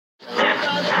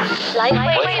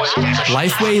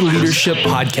Lifeway Leadership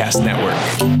Podcast Network.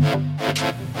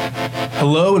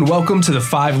 Hello and welcome to the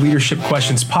 5 Leadership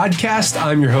Questions Podcast.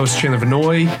 I'm your host, Chandler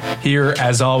Vanoy, here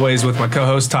as always with my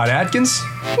co-host, Todd Atkins.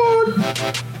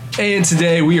 And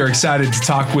today we are excited to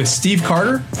talk with Steve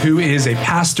Carter, who is a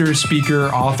pastor, speaker,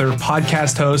 author,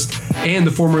 podcast host, and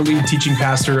the former lead teaching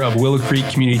pastor of Willow Creek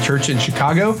Community Church in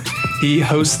Chicago. He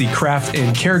hosts the Craft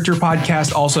and Character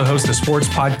podcast, also hosts a sports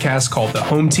podcast called The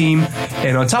Home Team.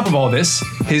 And on top of all this,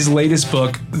 his latest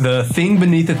book, The Thing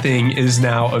Beneath the Thing, is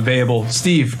now available.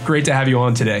 Steve, great to have you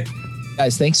on today.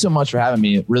 Guys, thanks so much for having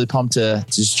me. Really pumped to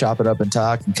just chop it up and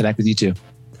talk and connect with you too.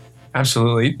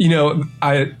 Absolutely. You know,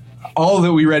 all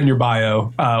that we read in your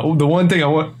bio, the one thing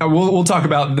we'll talk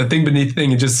about the thing beneath the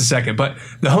thing in just a second, but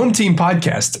the Home Team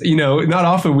podcast, you know, not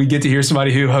often we get to hear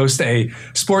somebody who hosts a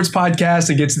sports podcast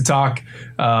and gets to talk,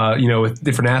 with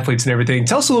different athletes and everything.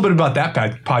 Tell us a little bit about that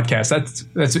podcast.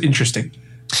 That's interesting.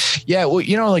 Yeah.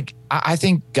 Well, I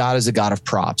think God is a God of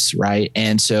props, right?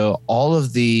 And so all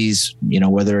of these,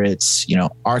 whether it's,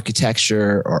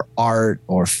 architecture or art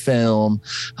or film,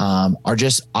 are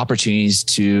just opportunities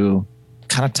to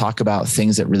kind of talk about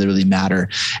things that really, really matter.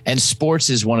 And sports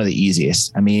is one of the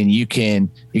easiest. I mean, you can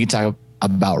talk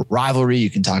about rivalry. You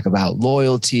can talk about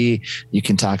loyalty. You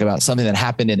can talk about something that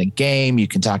happened in a game. You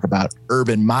can talk about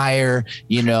Urban Meyer,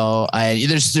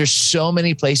 there's so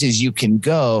many places you can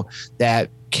go that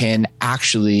can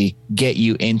actually get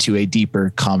you into a deeper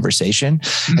conversation.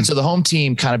 Mm-hmm. And so the Home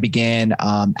Team kind of began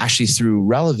actually through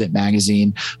Relevant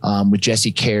magazine with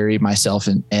Jesse Carey, myself,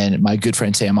 and my good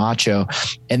friend Sam Acho.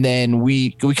 And then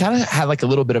we kind of had like a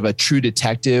little bit of a True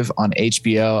Detective on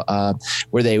HBO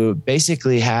where they would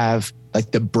basically have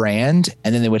like the brand,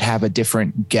 and then they would have a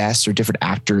different guests or different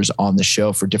actors on the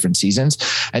show for different seasons.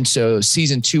 And so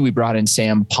season 2, we brought in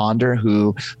Sam Ponder,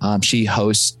 who she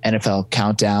hosts NFL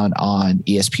Countdown on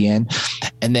ESPN.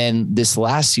 And then this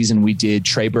last season, we did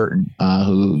Trey Burton,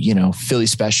 who, Philly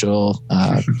special,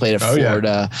 played at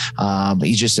Florida. Yeah.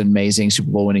 He's just an amazing Super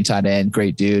Bowl winning tight end,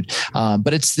 great dude.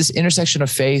 But it's this intersection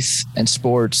of faith and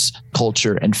sports,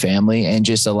 culture and family, and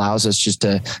just allows us just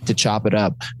to chop it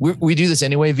up. We do this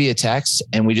anyway via text.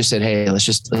 And we just said, hey, let's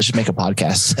just make a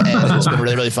podcast. And it's been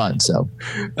really, really fun. So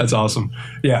that's awesome.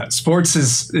 Yeah. Sports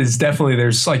is definitely,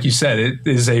 there's, like you said, it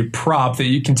is a prop that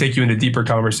you can take you into deeper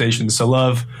conversations. So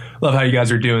love how you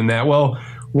guys are doing that. Well,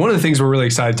 one of the things we're really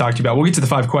excited to talk to you about, we'll get to the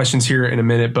 5 questions here in a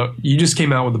minute, but you just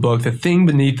came out with the book, The Thing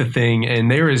Beneath the Thing. And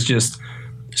there is just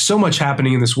so much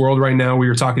happening in this world right now. We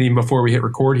were talking even before we hit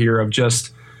record here of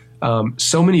just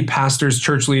so many pastors,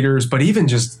 church leaders, but even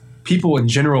just people in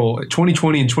general.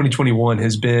 2020 and 2021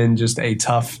 has been just a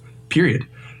tough period.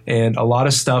 And a lot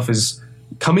of stuff is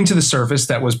coming to the surface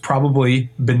that was probably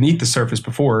beneath the surface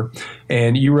before.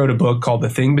 And you wrote a book called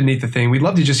The Thing Beneath the Thing. We'd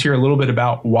love to just hear a little bit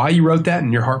about why you wrote that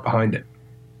and your heart behind it.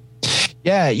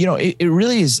 Yeah, it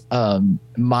really is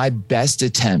my best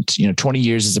attempt. 20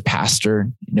 years as a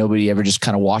pastor, nobody ever just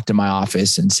kind of walked in my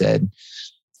office and said,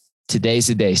 today's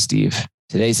the day, Steve.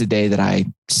 Today's the day that I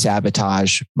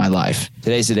sabotage my life.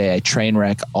 Today's the day I train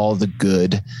wreck all the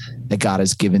good that God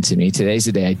has given to me. Today's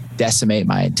the day I decimate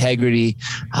my integrity,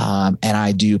 and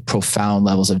I do profound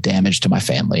levels of damage to my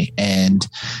family and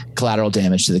collateral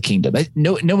damage to the kingdom.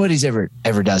 Nobody's ever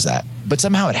does that, but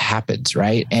somehow it happens,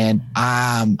 right? And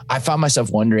I found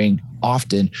myself wondering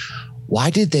often, why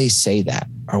did they say that?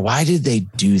 Or why did they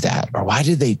do that? Or why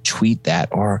did they tweet that?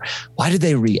 Or why did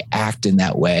they react in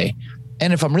that way?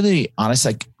 And if I'm really honest,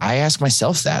 like I ask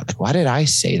myself that, like, why did I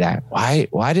say that?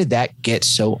 Why did that get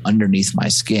so underneath my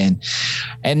skin?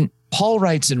 And Paul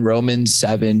writes in Romans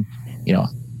 7,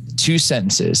 2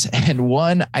 sentences. And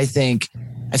one, I think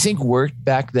worked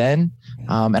back then.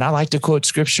 And I like to quote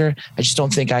scripture. I just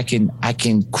don't think I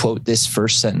can quote this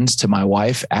first sentence to my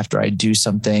wife after I do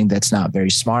something that's not very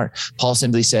smart. Paul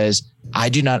simply says, I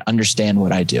do not understand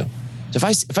what I do. So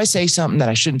if I say something that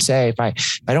I shouldn't say, if I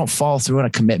don't follow through on a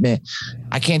commitment,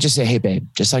 I can't just say, hey, babe,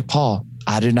 just like Paul,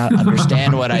 I do not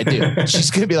understand what I do. She's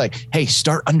going to be like, hey,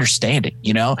 start understanding,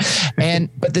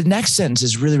 but the next sentence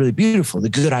is really, really beautiful. The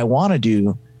good I want to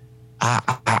do,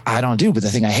 I don't do, but the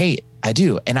thing I hate, I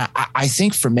do. And I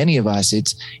think for many of us,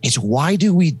 it's why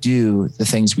do we do the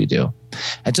things we do?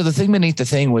 And so The Thing Beneath the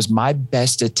Thing was my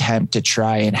best attempt to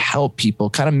try and help people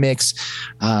kind of mix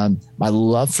my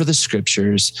love for the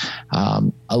scriptures,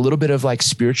 a little bit of like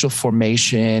spiritual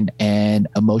formation and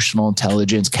emotional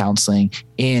intelligence counseling,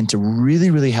 and to really,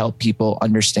 really help people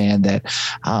understand that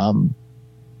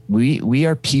we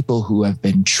are people who have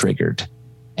been triggered.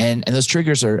 And those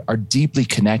triggers are deeply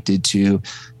connected to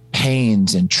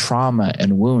pains and trauma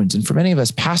and wounds. And for many of us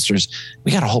pastors,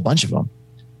 we got a whole bunch of them.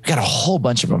 We got a whole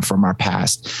bunch of them from our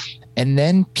past. And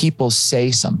then people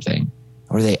say something,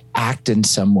 or they act in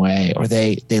some way, or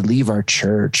they leave our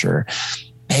church, or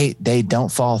they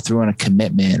don't follow through on a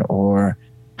commitment, or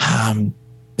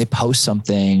they post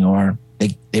something, or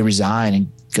they resign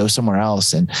and go somewhere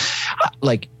else. And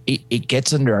like it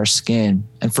gets under our skin.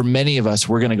 And for many of us,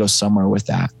 we're going to go somewhere with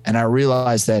that. And I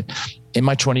realized that in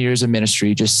my 20 years of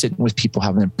ministry, just sitting with people,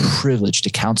 having the privilege to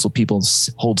counsel people,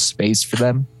 hold space for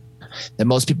them, that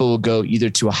most people will go either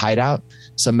to a hideout,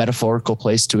 some metaphorical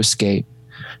place to escape.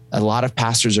 A lot of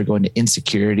pastors are going to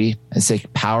insecurity and say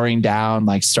powering down,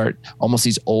 like start almost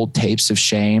these old tapes of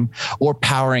shame, or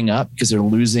powering up because they're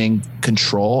losing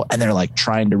control and they're like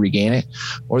trying to regain it,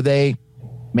 or they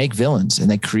make villains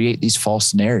and they create these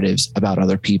false narratives about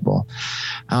other people.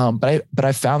 But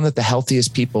I found that the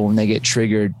healthiest people, when they get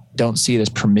triggered, don't see it as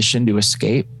permission to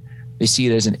escape. They see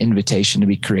it as an invitation to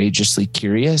be courageously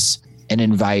curious and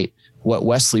invite what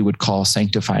Wesley would call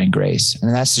sanctifying grace.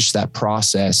 And that's just that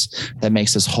process that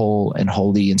makes us whole and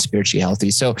holy and spiritually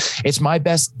healthy. So it's my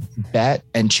best bet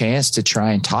and chance to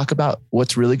try and talk about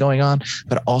what's really going on,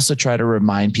 but also try to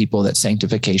remind people that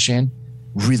sanctification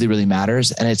really, really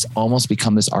matters. And it's almost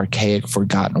become this archaic,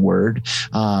 forgotten word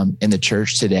in the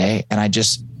church today. And I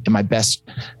just, in my best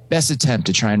attempt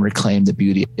to try and reclaim the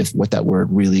beauty of what that word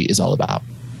really is all about.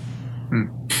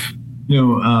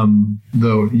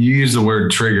 Though you use the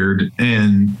word triggered,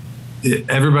 and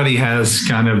everybody has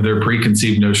kind of their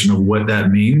preconceived notion of what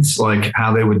that means, like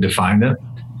how they would define it.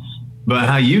 But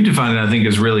how you define it, I think,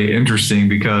 is really interesting,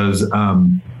 because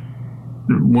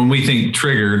when we think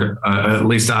triggered, at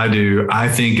least I do, I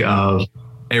think of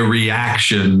a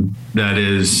reaction that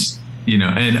is,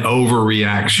 an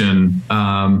overreaction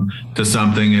to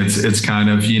something. It's kind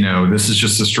of, this is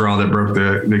just the straw that broke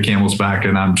the camel's back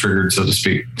and I'm triggered, so to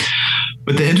speak.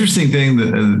 But the interesting thing,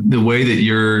 the way that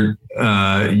you're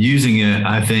using it,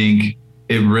 I think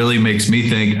it really makes me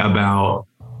think about,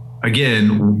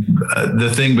 again,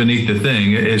 the thing beneath the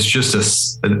thing. It's just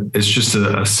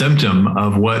a symptom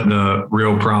of what the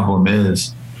real problem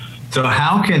is. So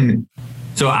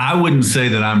I wouldn't say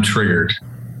that I'm triggered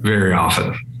very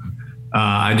often.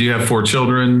 I do have 4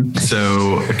 children,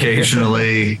 so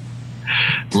occasionally.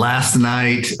 Last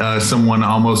night, someone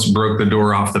almost broke the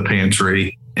door off the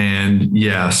pantry, and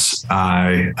yes,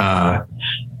 my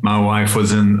wife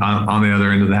was on the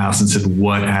other end of the house and said,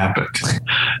 "What happened?"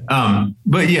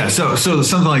 But yeah, so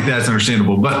something like that's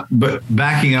understandable. But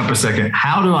backing up a second,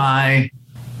 how do I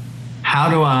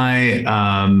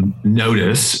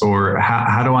notice, or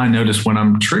how do I notice when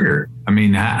I'm triggered? I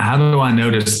mean, how do I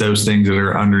notice those things that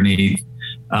are underneath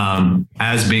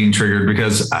as being triggered?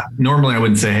 Because normally I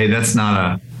wouldn't say, hey, that's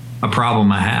not a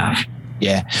problem I have.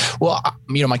 Yeah. Well,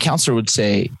 my counselor would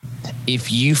say,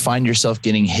 if you find yourself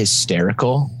getting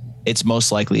hysterical, it's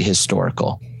most likely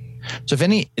historical. So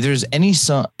if there's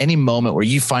any moment where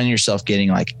you find yourself getting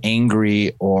like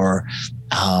angry or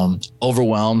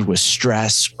overwhelmed with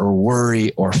stress or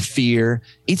worry or fear,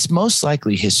 it's most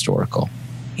likely historical.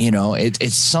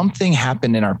 It's something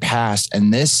happened in our past,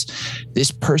 and this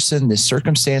person, this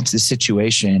circumstance, this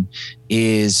situation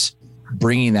is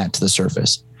bringing that to the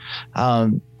surface.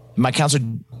 My counselor,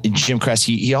 Jim Kress,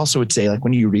 he also would say, like,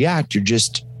 when you react, you're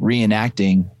just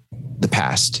reenacting the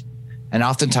past. And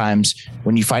oftentimes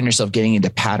when you find yourself getting into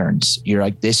patterns, you're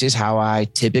like, this is how I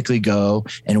typically go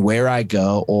and where I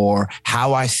go, or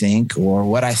how I think, or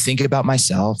what I think about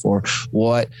myself, or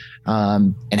what,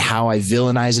 and how I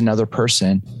villainize another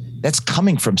person. That's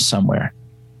coming from somewhere.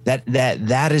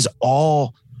 That is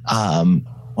all.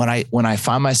 When I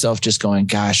find myself just going,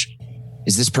 gosh,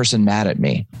 is this person mad at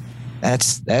me?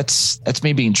 That's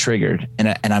me being triggered,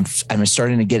 and I'm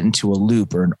starting to get into a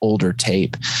loop or an older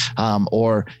tape,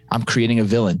 or I'm creating a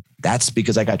villain. That's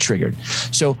because I got triggered.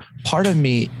 So part of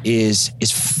me is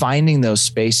finding those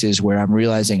spaces where I'm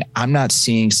realizing I'm not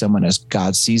seeing someone as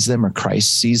God sees them or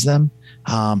Christ sees them,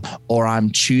 or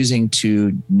I'm choosing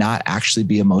to not actually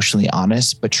be emotionally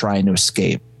honest, but trying to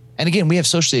escape. And again, we have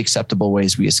socially acceptable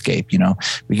ways we escape.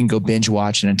 We can go binge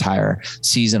watch an entire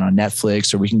season on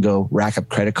Netflix, or we can go rack up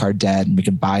credit card debt, and we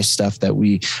can buy stuff that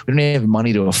we don't have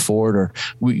money to afford, or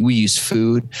we use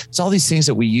food. It's all these things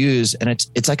that we use, and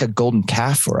it's like a golden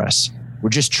calf for us. We're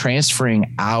just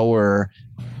transferring our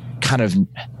kind of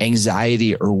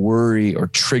anxiety or worry or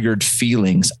triggered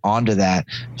feelings onto that,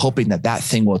 hoping that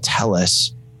thing will tell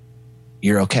us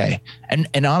you're okay. And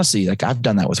honestly, like, I've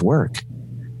done that with work.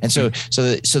 And so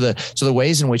the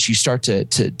ways in which you start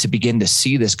to begin to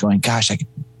see this, going, gosh,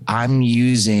 I'm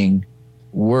using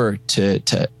work to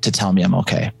tell me I'm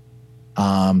okay.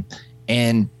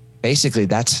 And basically,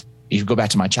 that's, if you go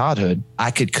back to my childhood, I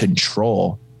could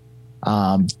control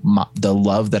the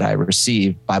love that I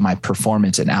receive by my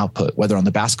performance and output, whether on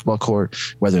the basketball court,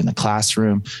 whether in the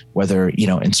classroom, whether,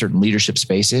 in certain leadership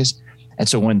spaces. And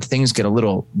so when things get a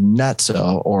little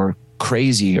nutso or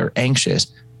crazy or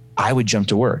anxious, I would jump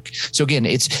to work. So again,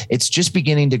 it's just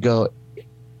beginning to go,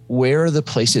 where are the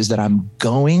places that I'm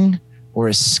going or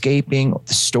escaping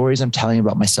the stories I'm telling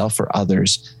about myself or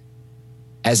others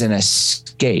as an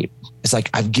escape? It's like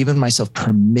I've given myself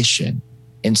permission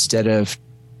instead of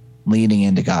leaning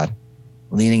into God,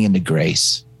 leaning into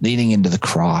grace, leaning into the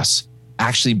cross,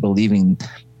 actually believing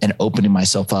and opening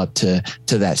myself up to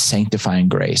that sanctifying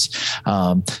grace.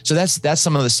 So that's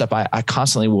some of the stuff I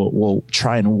constantly will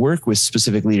try and work with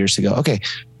specific leaders to go, okay,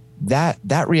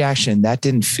 that reaction, that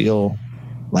didn't feel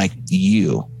like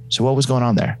you. So what was going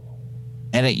on there?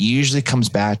 And it usually comes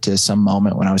back to some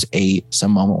moment when I was 8,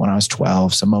 some moment when I was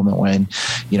 12, some moment when,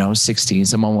 I was 16,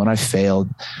 some moment when I failed.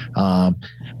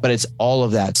 But it's all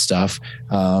of that stuff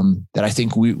that I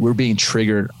think we're being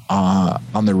triggered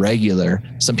on the regular.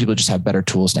 Some people just have better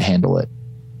tools to handle it.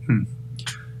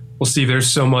 Well, Steve,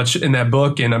 there's so much in that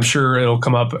book, and I'm sure it'll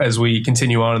come up as we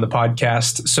continue on in the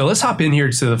podcast. So let's hop in here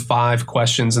to the 5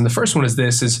 questions. And the first one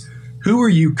is who are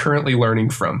you currently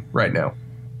learning from right now?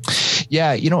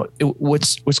 Yeah,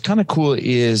 what's kind of cool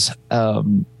is,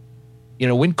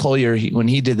 Win Collier, when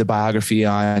he did the biography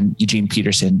on Eugene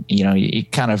Peterson, he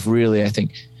kind of really, I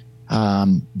think,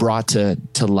 brought to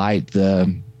light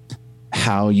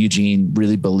how Eugene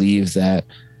really believed that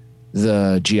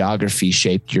the geography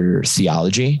shaped your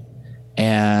theology.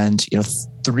 And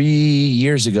 3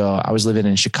 years ago, I was living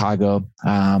in Chicago,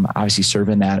 obviously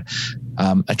serving at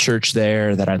a church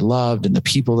there that I loved and the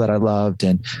people that I loved,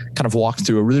 and kind of walked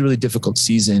through a really, really difficult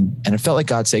season. And it felt like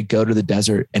God said, go to the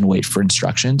desert and wait for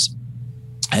instructions.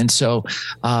 And so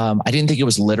I didn't think it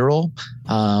was literal,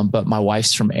 but my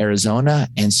wife's from Arizona.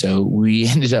 And so we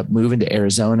ended up moving to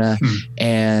Arizona,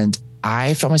 and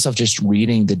I found myself just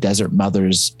reading the Desert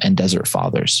Mothers and Desert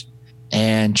Fathers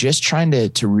and just trying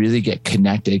to really get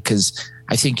connected. Because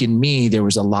I think in me, there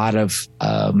was a lot of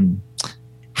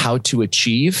how to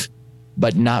achieve,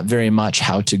 but not very much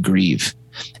how to grieve.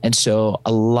 And so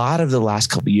a lot of the last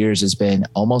couple of years has been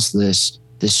almost this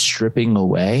stripping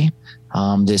away,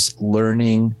 this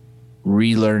learning,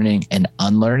 relearning, and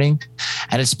unlearning.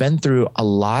 And it's been through a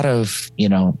lot of,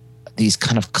 these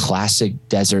kind of classic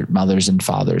desert mothers and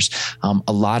fathers,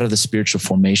 a lot of the spiritual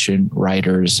formation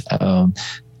writers.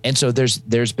 And so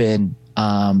there's been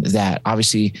that.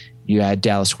 Obviously, you had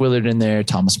Dallas Willard in there,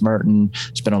 Thomas Merton.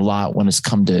 It's been a lot when it's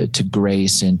come to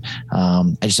grace. And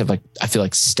I just have I feel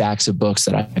like stacks of books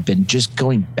that I've been just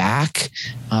going back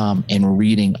and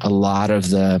reading a lot of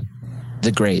the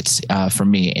greats for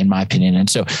me, in my opinion. And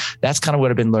so that's kind of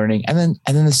what I've been learning. And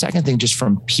then the second thing, just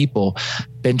from people,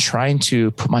 been trying to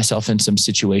put myself in some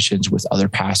situations with other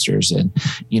pastors. And,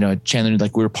 Chandler,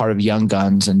 we were part of Young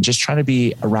Guns, and just trying to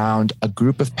be around a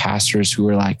group of pastors who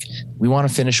are like, we want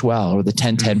to finish well, or the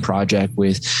 10-10 Project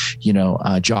with,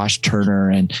 Josh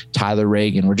Turner and Tyler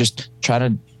Reagan. We're just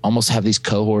trying to almost have these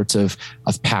cohorts of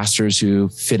pastors who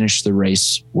finish the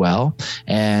race well.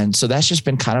 And so that's just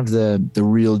been kind of the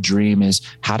real dream, is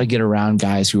how to get around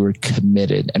guys who are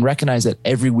committed and recognize that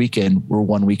every weekend we're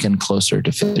one weekend closer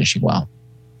to finishing well.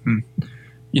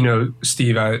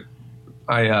 Steve, I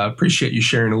appreciate you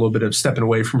sharing a little bit of stepping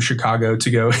away from Chicago to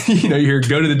go, you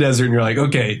go to the desert and you're like,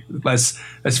 okay, that's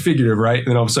figurative, right? And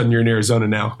then all of a sudden you're in Arizona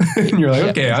now and you're like,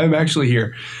 okay, I'm actually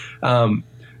here.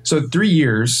 So 3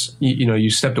 years, you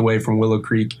stepped away from Willow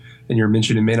Creek, and you're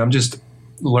mentioning, man, I'm just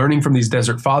learning from these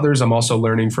desert fathers. I'm also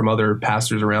learning from other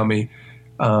pastors around me.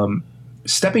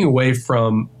 Stepping away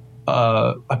from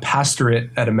a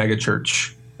pastorate at a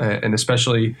megachurch, and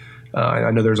especially, I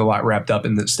know there's a lot wrapped up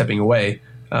in the stepping away.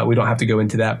 We don't have to go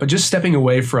into that, but just stepping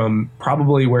away from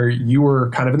probably where you were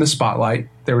kind of in the spotlight.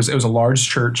 It was a large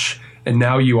church, and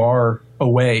now you are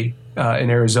away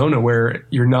in Arizona, where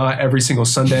you're not every single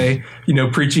Sunday,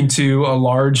 preaching to a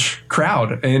large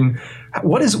crowd. And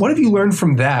what have you learned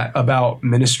from that about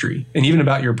ministry, and even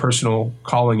about your personal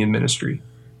calling in ministry?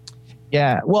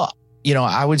 Yeah, well,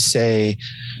 I would say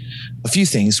a few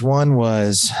things. One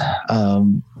was,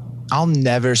 I'll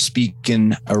never speak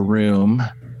in a room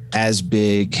as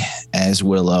big as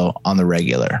Willow on the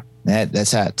regular.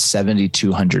 That's at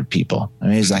 7,200 people. I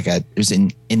mean, it was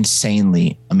an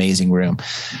insanely amazing room.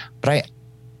 But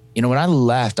when I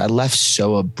left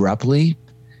so abruptly.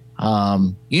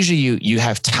 Usually you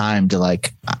have time to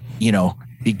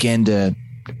begin to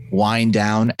wind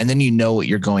down, and then what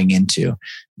you're going into.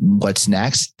 What's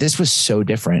next? This was so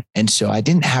different. And so I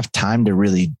didn't have time to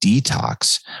really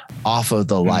detox off of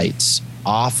the lights,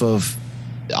 off of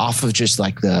just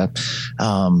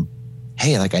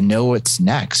hey, like, I know what's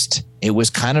next. It was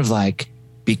kind of like,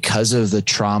 because of the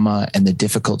trauma and the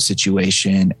difficult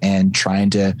situation and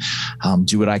trying to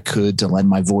do what I could to lend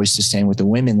my voice to stand with the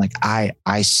women, like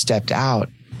I stepped out,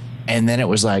 and then it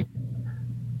was like,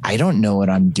 I don't know what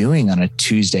I'm doing on a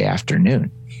Tuesday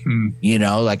afternoon. You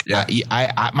know, like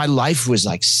my life was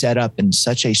like set up in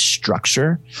such a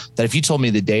structure that if you told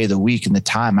me the day of the week and the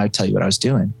time, I would tell you what I was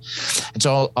doing. And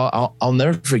so I'll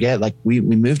never forget, like we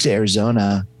moved to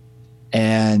Arizona,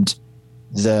 and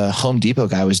the Home Depot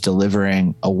guy was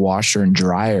delivering a washer and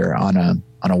dryer on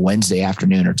a Wednesday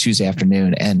afternoon or Tuesday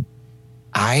afternoon. And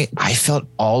I felt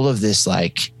all of this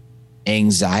like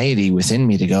anxiety within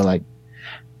me to go like,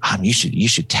 you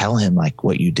should tell him like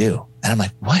what you do. And I'm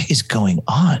like, what is going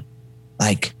on?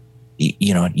 Like,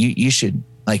 you should,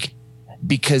 like,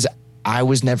 because I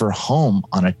was never home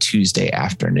on a Tuesday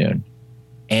afternoon,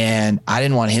 and I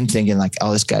didn't want him thinking like,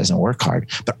 oh, this guy doesn't work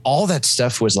hard. But all that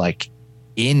stuff was like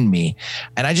in me.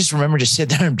 And I just remember just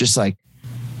sitting there and just like,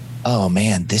 oh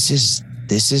man, this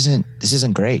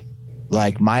isn't great.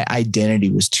 Like, my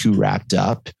identity was too wrapped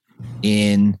up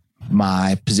in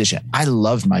my position. I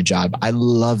loved my job. I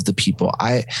loved the people.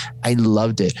 I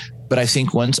loved it. But I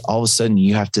think once all of a sudden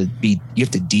you have to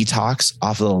detox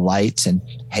off of the lights and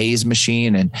haze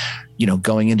machine, and,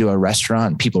 going into a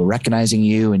restaurant and people recognizing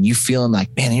you and you feeling like,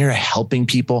 man, you're helping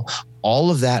people, all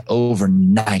of that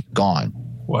overnight gone.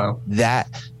 Wow. That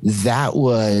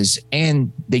was,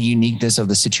 and the uniqueness of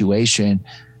the situation,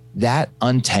 that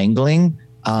untangling,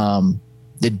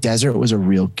 the desert was a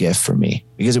real gift for me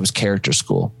because it was character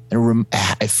school. And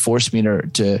it forced me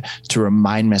to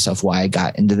remind myself why I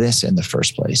got into this in the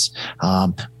first place.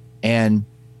 And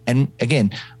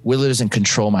again, Willow doesn't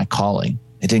control my calling.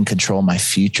 It didn't control my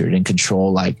future. It didn't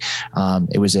control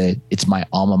it's my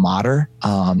alma mater.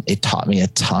 It taught me a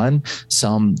ton,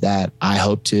 some that I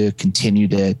hope to continue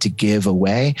to give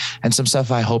away, and some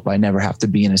stuff I hope I never have to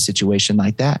be in a situation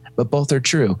like that, but both are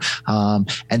true.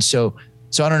 And so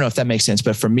I don't know if that makes sense,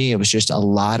 but for me, it was just a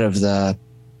lot of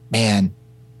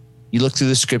you look through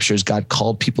the scriptures, God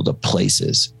called people to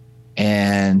places.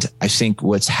 And I think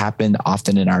what's happened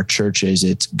often in our churches,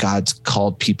 it's God's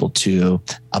called people to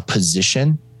a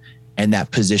position, and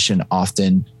that position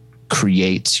often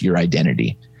creates your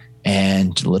identity.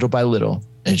 And little by little,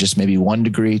 it's just maybe 1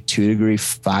 degree, 2 degree,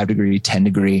 5 degree, 10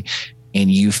 degree,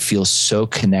 and you feel so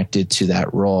connected to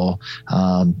that role.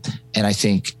 And I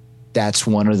think that's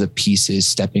one of the pieces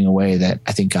stepping away that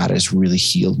I think God has really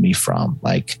healed me from.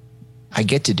 Like, I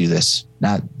get to do this,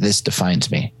 not this defines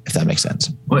me, if that makes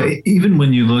sense. Well, even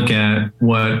when you look at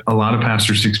what a lot of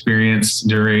pastors experienced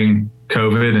during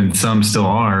COVID, and some still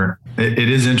are, it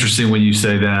is interesting when you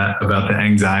say that about the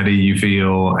anxiety you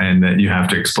feel and that you have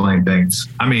to explain things.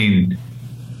 I mean,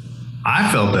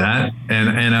 I felt that,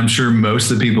 and I'm sure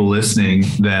most of the people listening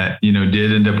that,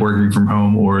 did end up working from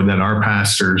home, or that are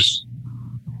pastors,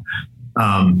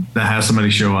 that have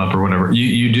somebody show up or whatever,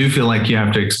 you do feel like you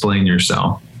have to explain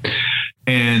yourself.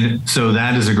 And so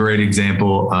that is a great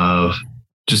example of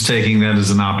just taking that as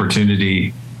an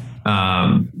opportunity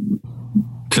to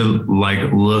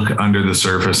like look under the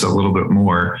surface a little bit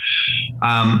more.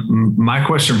 My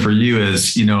question for you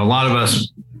is, a lot of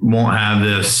us won't have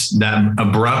that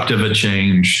abrupt of a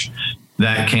change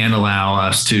that can allow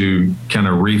us to kind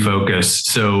of refocus.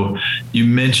 So you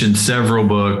mentioned several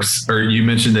books, or you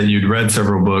mentioned that you'd read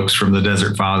several books from the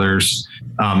Desert Fathers.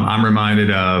 I'm reminded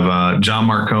of John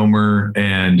Mark Comer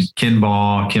and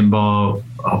Kimball.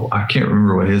 Oh, I can't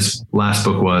remember what his last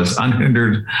book was,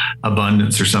 Unhindered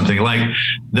Abundance or something like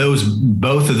those.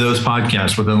 Both of those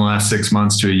podcasts within the last 6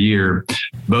 months to a year,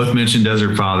 both mentioned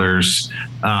Desert Fathers,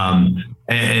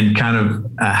 and kind of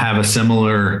have a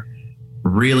similar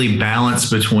really balance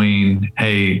between,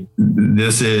 hey,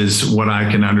 this is what I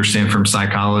can understand from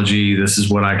psychology. This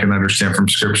is what I can understand from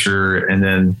scripture. And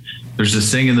then there's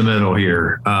this thing in the middle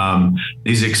here.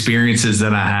 These experiences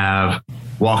that I have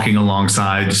walking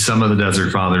alongside some of the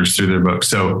Desert Fathers through their books.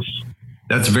 So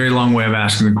that's a very long way of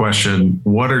asking the question.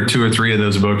 What are 2 or 3 of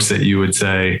those books that you would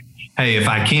say, hey, if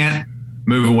I can't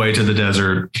move away to the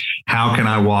desert, how can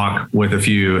I walk with a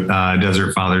few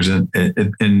Desert Fathers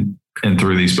in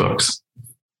through these books?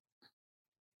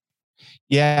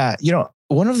 Yeah,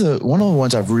 one of the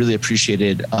ones I've really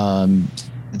appreciated.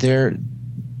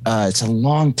 It's a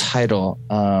long title.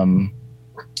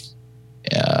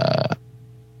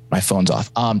 My phone's off.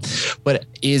 But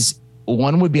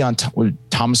one would be on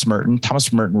Thomas Merton.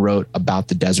 Thomas Merton wrote about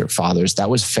the Desert Fathers. That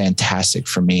was fantastic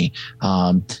for me.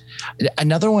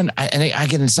 Another one, and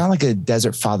again, it's not like a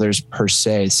Desert Fathers per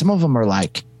se. Some of them are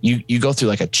like you go through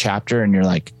like a chapter and you're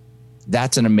like,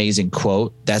 that's an amazing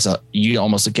quote. You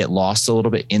almost get lost a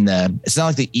little bit it's not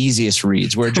like the easiest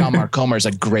reads, where John Mark Comer is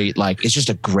a great, it's just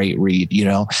a great read,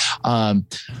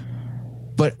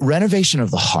 but Renovation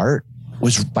of the Heart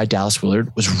was by Dallas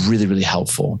Willard was really, really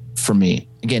helpful for me.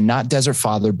 Again, not Desert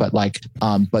Father, but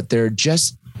but it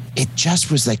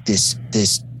just was like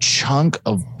this chunk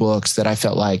of books that I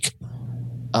felt like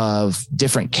of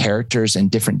different characters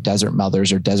and different desert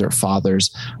mothers or desert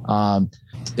fathers.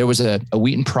 There was a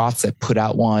Wheaton Prof that put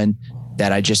out one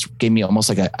that I just gave me almost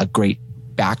like a great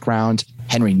background.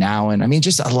 Henry Nouwen. I mean,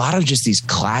 just a lot of just these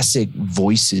classic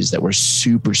voices that were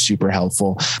super, super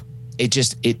helpful.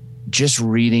 Just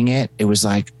reading it was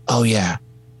like, oh yeah.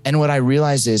 And what I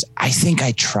realized is I think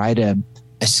I try to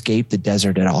escape the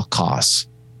desert at all costs.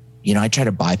 I try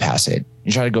to bypass it.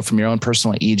 You try to go from your own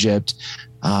personal Egypt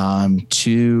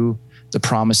to the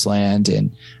promised land.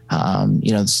 And,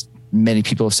 many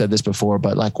people have said this before,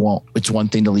 but it's one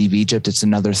thing to leave Egypt. It's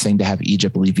another thing to have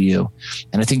Egypt leave you.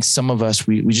 And I think some of us,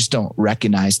 we just don't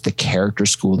recognize the character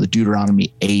school, the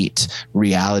Deuteronomy 8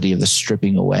 reality of the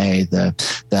stripping away, the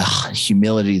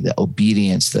humility, the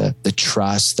obedience, the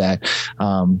trust that,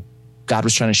 God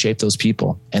was trying to shape those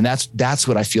people. And that's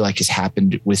what I feel like has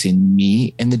happened within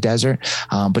me in the desert.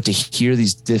 But to hear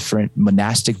these different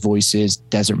monastic voices,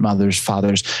 desert mothers,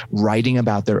 fathers, writing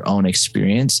about their own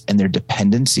experience and their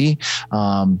dependency,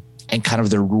 and kind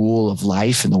of their rule of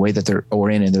life and the way that they're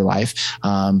oriented in their life,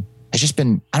 it's just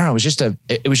been, I don't know,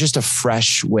 it was just a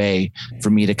fresh way for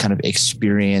me to kind of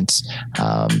experience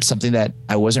something that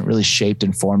I wasn't really shaped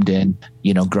and formed in,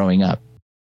 growing up.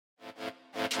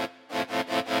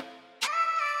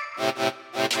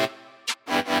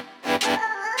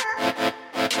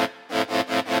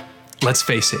 Let's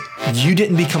face it, you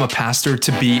didn't become a pastor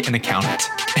to be an accountant,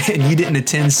 and you didn't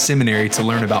attend seminary to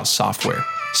learn about software.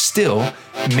 Still,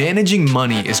 managing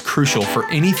money is crucial for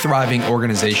any thriving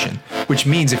organization, which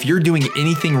means if you're doing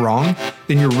anything wrong,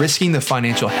 then you're risking the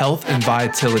financial health and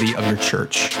vitality of your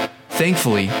church.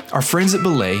 Thankfully, our friends at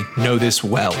Belay know this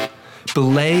well.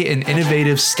 Belay, an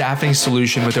innovative staffing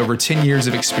solution with over 10 years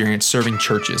of experience serving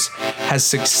churches, has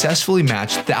successfully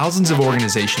matched thousands of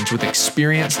organizations with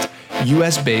experienced,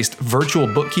 US-based virtual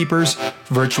bookkeepers,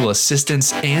 virtual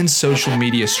assistants, and social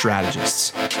media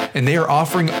strategists. And they are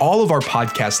offering all of our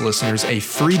podcast listeners a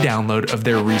free download of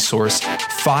their resource,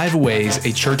 5 Ways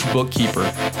a Church Bookkeeper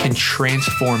Can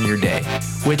Transform Your Day,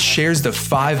 which shares the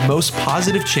 5 most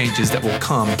positive changes that will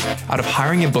come out of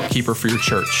hiring a bookkeeper for your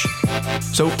church.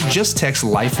 So just text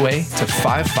Lifeway to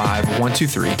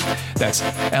 55123. That's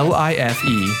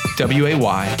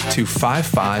LIFEWAY to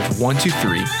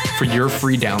 55123 for your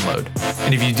free download.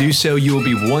 And if you do so, you will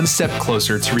be one step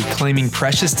closer to reclaiming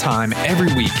precious time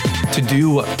every week to do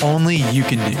what only you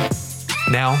can do.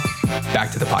 Now,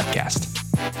 back to the podcast.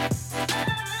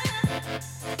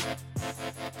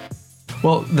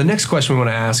 Well, the next question we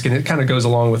want to ask, and it kind of goes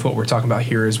along with what we're talking about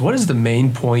here, is what is the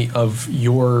main point of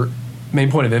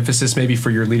emphasis maybe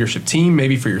for your leadership team,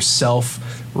 maybe for yourself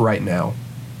right now?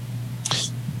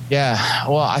 Yeah,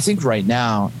 well, I think right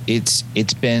now it's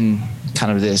been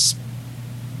kind of this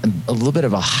a little bit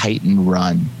of a heightened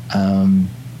run, and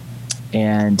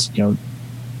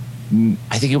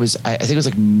I think it was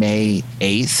like May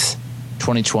 8th,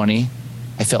 2020.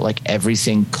 I felt like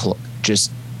everything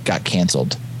just got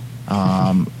canceled,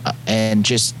 and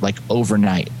just like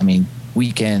overnight. I mean,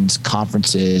 weekends,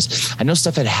 conferences. I know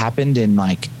stuff had happened in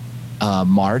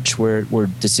March where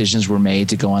decisions were made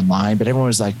to go online, but everyone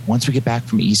was like, once we get back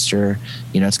from Easter,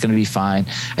 it's going to be fine.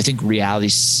 I think reality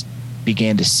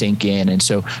began to sink in. And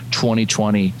so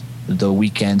 2020, the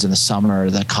weekends and the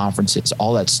summer, the conferences,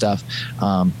 all that stuff,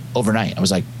 overnight, I was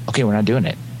like, okay, we're not doing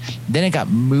it. Then it got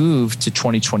moved to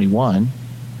 2021,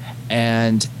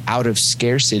 and out of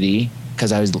scarcity,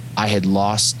 because I had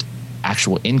lost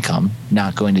actual income,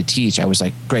 not going to teach, I was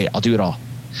like, great, I'll do it all.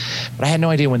 But I had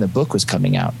no idea when the book was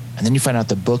coming out. And then you find out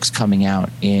the book's coming out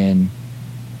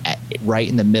right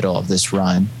in the middle of this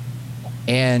run.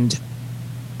 And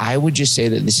I would just say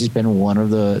that this has been one of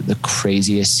the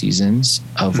craziest seasons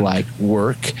of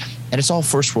work, and it's all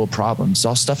first world problems. It's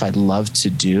all stuff I'd love to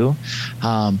do.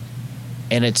 And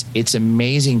it's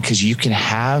amazing because you can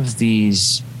have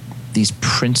these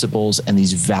principles and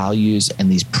these values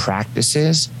and these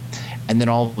practices, and then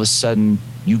all of a sudden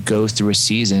you go through a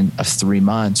season of 3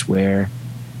 months where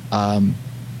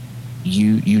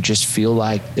you just feel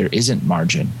like there isn't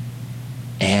margin.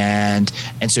 And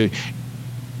so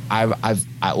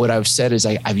what I've said is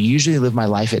I've usually lived my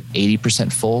life at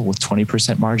 80% full with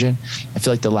 20% margin. I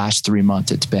feel like the last 3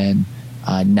 months it's been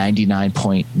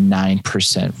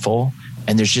 99.9% full,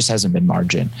 and there just hasn't been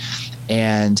margin.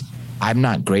 And I'm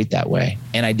not great that way.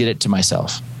 And I did it to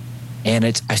myself. And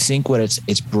I think what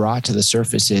it's brought to the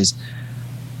surface is,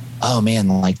 oh man,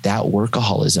 like that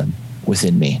workaholism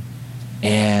within me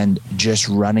and just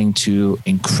running to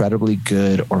incredibly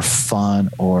good or fun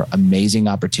or amazing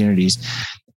opportunities.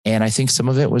 And I think some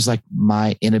of it was like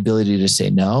my inability to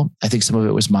say no. I think some of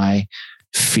it was my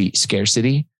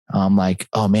scarcity. Like,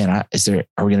 oh man, are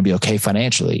we going to be okay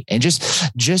financially? And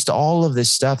just all of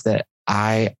this stuff that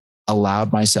I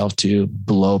allowed myself to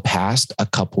blow past a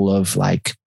couple of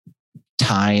like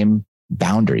time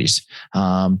boundaries.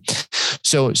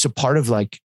 So part of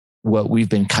like what we've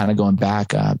been kind of going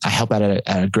back, I help out at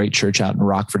a great church out in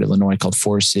Rockford, Illinois called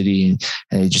Forest City.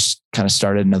 And they just kind of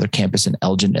started another campus in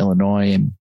Elgin, Illinois.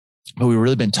 But we've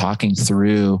really been talking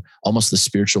through almost the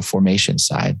spiritual formation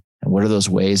side. And what are those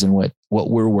ways and what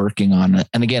we're working on?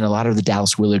 And again, a lot of the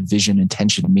Dallas Willard vision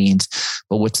intention means,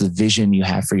 but what's the vision you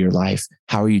have for your life?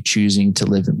 How are you choosing to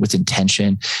live with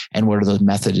intention? And what are those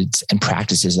methods and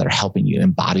practices that are helping you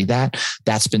embody that?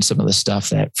 That's been some of the stuff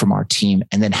that from our team.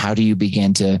 And then how do you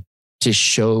begin to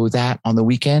show that on the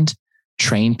weekend,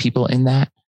 train people in that,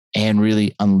 and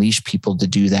really unleash people to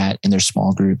do that in their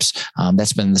small groups?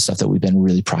 That's been the stuff that we've been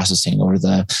really processing over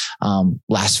the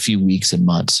last few weeks and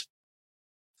months.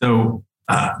 So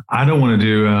I don't want to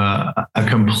do a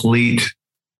complete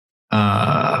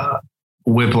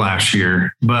whiplash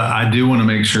here, but I do want to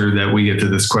make sure that we get to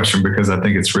this question because I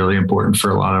think it's really important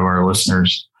for a lot of our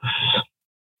listeners.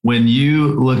 When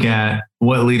you look at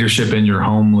what leadership in your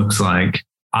home looks like,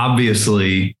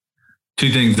 obviously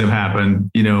two things have happened.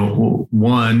 You know,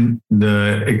 one,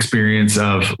 the experience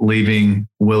of leaving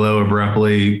Willow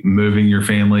abruptly, moving your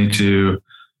family to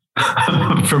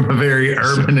from a very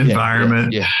urban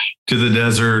environment to the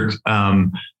desert,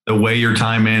 the way your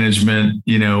time management,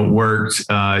 worked.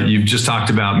 You've just talked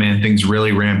about, man, things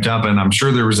really ramped up. And I'm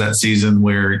sure there was that season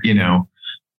where,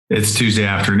 it's Tuesday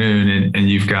afternoon and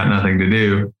you've got nothing to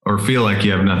do or feel like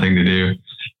you have nothing to do.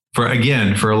 For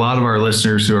a lot of our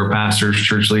listeners who are pastors,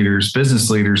 church leaders, business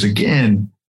leaders, again,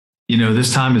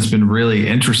 this time has been really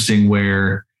interesting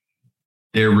where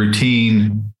their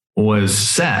routine was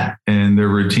set and their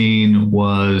routine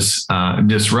was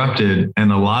disrupted.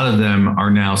 And a lot of them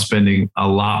are now spending a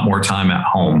lot more time at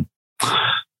home.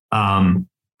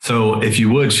 So if you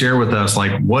would share with us,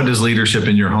 like, what does leadership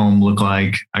in your home look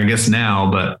like, I guess now,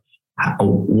 but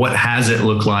what has it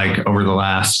looked like over the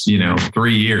last,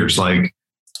 3 years? Like,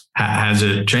 has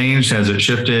it changed? Has it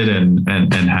shifted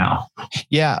and how?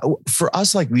 Yeah. For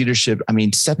us, like leadership, I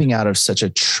mean, stepping out of such a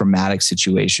traumatic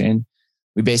situation,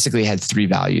 we basically had 3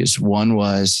 values. One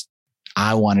was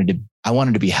I wanted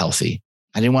to be healthy.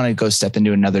 I didn't want to go step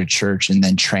into another church and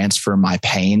then transfer my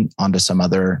pain onto some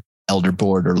other elder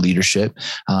board or leadership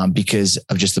because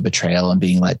of just the betrayal and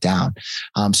being let down.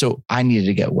 So I needed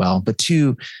to get well. But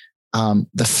 2,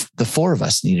 the 4 of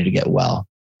us needed to get well.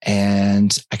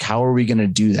 And like, how are we going to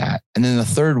do that? And then the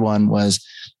third one was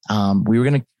we were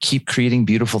going to keep creating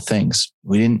beautiful things.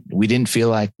 We didn't feel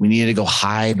like we needed to go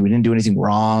hide. We didn't do anything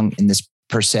wrong in this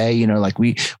per se, like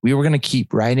we were going to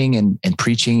keep writing and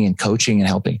preaching and coaching and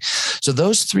helping. So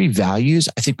those 3 values,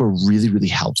 I think, were really, really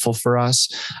helpful for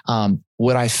us.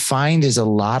 What I find is a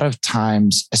lot of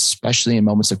times, especially in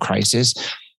moments of crisis,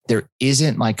 there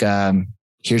isn't like,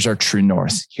 here's our true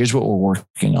north. Here's what we're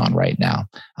working on right now.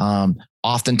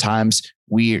 Oftentimes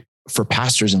for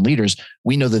pastors and leaders,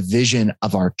 we know the vision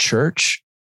of our church,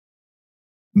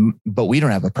 but we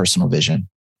don't have a personal vision.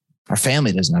 Our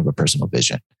family doesn't have a personal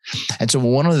vision. And so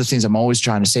one of the things I'm always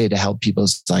trying to say to help people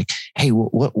is like, hey,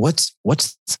 what's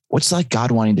like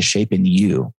God wanting to shape in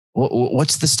you?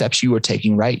 What's the steps you are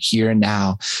taking right here and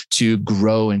now to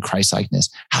grow in Christ-likeness?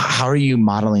 How are you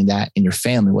modeling that in your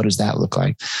family? What does that look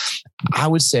like? I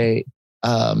would say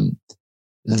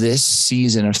this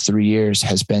season of 3 years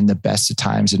has been the best of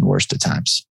times and worst of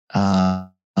times.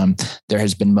 There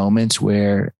has been moments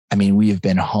where, we have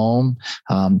been home.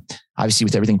 Obviously,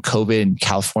 with everything COVID in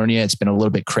California, it's been a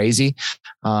little bit crazy.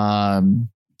 And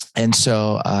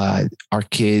so our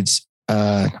kids,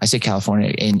 I say California,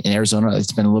 in Arizona,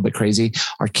 it's been a little bit crazy.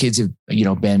 Our kids have,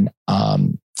 been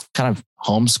kind of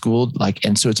homeschooled,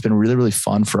 and so it's been really, really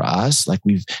fun for us. Like,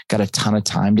 we've got a ton of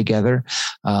time together.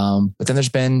 But then there's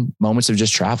been moments of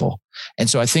just travel. And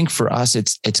so I think for us,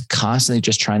 it's constantly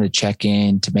just trying to check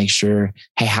in to make sure,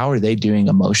 hey, how are they doing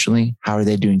emotionally? How are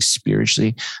they doing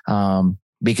spiritually?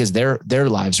 Because their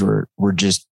lives were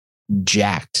just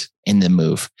jacked in the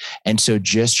move. And so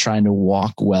just trying to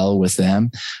walk well with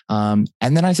them. And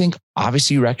then I think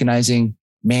obviously recognizing,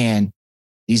 man,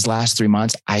 these last 3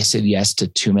 months, I said yes to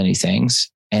too many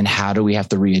things. and how do we have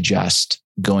to readjust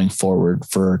going forward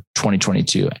for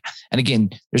 2022? And again,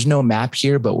 there's no map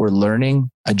here, but we're learning,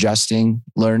 adjusting.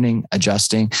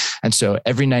 And so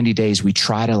every 90 days, we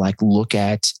try to like look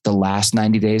at the last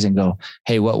 90 days and go,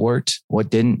 hey, what worked? What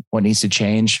didn't? What needs to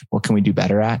change? What can we do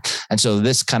better at? And so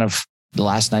this kind of the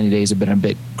last 90 days have been a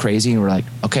bit crazy. And we're like,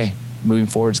 okay, moving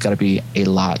forward, it's got to be a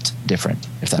lot different,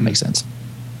 if that makes sense.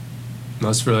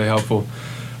 That's really helpful.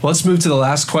 Well, let's move to the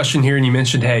last question here. And you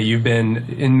mentioned, hey, you've been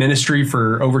in ministry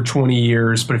for over 20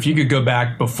 years, but if you could go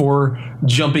back before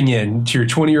jumping in to your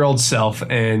 20-year-old self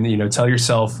and, tell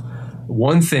yourself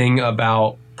one thing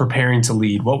about preparing to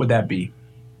lead, what would that be?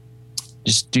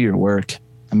 Just do your work.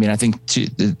 I mean, I think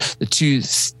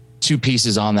the two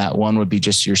pieces on that. One would be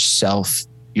just your self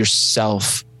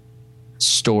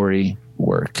story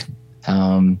work.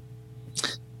 I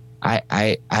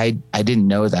didn't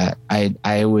know that.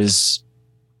 I was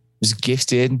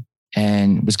gifted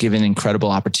and was given incredible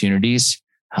opportunities.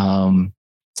 And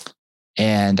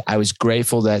I was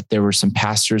grateful that there were some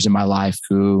pastors in my life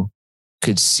who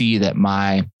could see that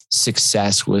my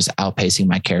success was outpacing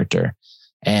my character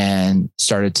and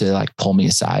started to like pull me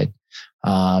aside.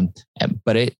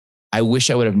 But I wish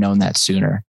I would have known that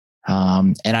sooner.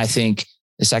 And I think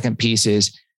the second piece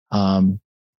is,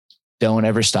 don't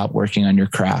ever stop working on your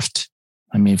craft.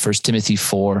 I mean, 1 Timothy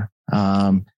 4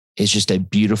 is just a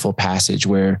beautiful passage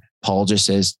where Paul just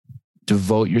says,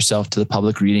 devote yourself to the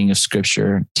public reading of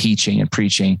scripture, teaching and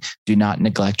preaching. Do not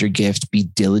neglect your gift. Be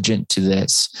diligent to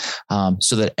this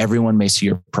so that everyone may see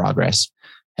your progress.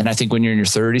 And I think when you're in your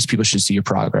 30s, people should see your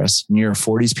progress. In your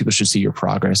 40s, people should see your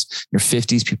progress. In your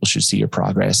 50s, people should see your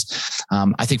progress.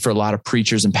 I think for a lot of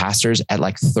preachers and pastors at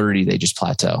like 30, they just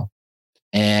plateau.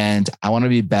 And I want to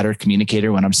be a better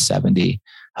communicator when I'm 70.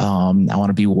 I want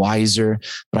to be wiser,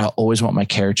 but I always want my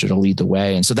character to lead the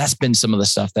way. And so that's been some of the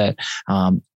stuff that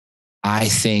I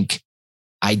think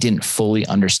I didn't fully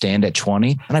understand at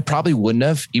 20. And I probably wouldn't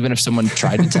have, even if someone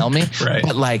tried to tell me. Right.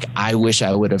 But like, I wish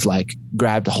I would have like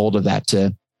grabbed a hold of that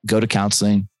to go to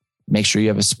counseling, make sure you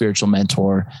have a spiritual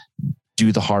mentor,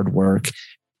 do the hard work,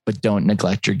 but don't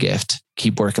neglect your gift.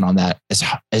 Keep working on that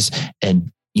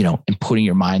and putting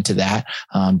your mind to that.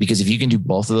 Because if you can do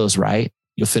both of those right,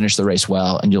 you'll finish the race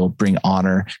well and you'll bring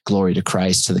honor, glory to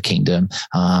Christ, to the kingdom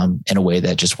in a way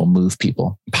that just will move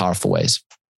people in powerful ways.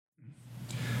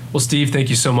 Well, Steve, thank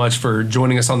you so much for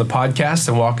joining us on the podcast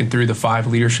and walking through the 5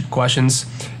 leadership questions.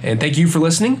 And thank you for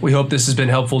listening. We hope this has been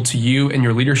helpful to you and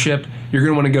your leadership. You're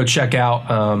going to want to go check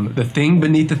out The Thing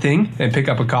Beneath the Thing and pick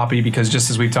up a copy because just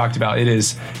as we've talked about, it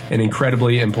is an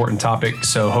incredibly important topic.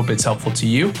 So hope it's helpful to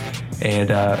you.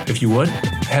 And if you would,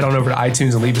 head on over to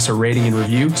iTunes and leave us a rating and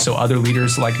review so other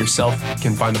leaders like yourself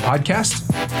can find the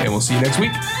podcast. And we'll see you next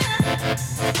week.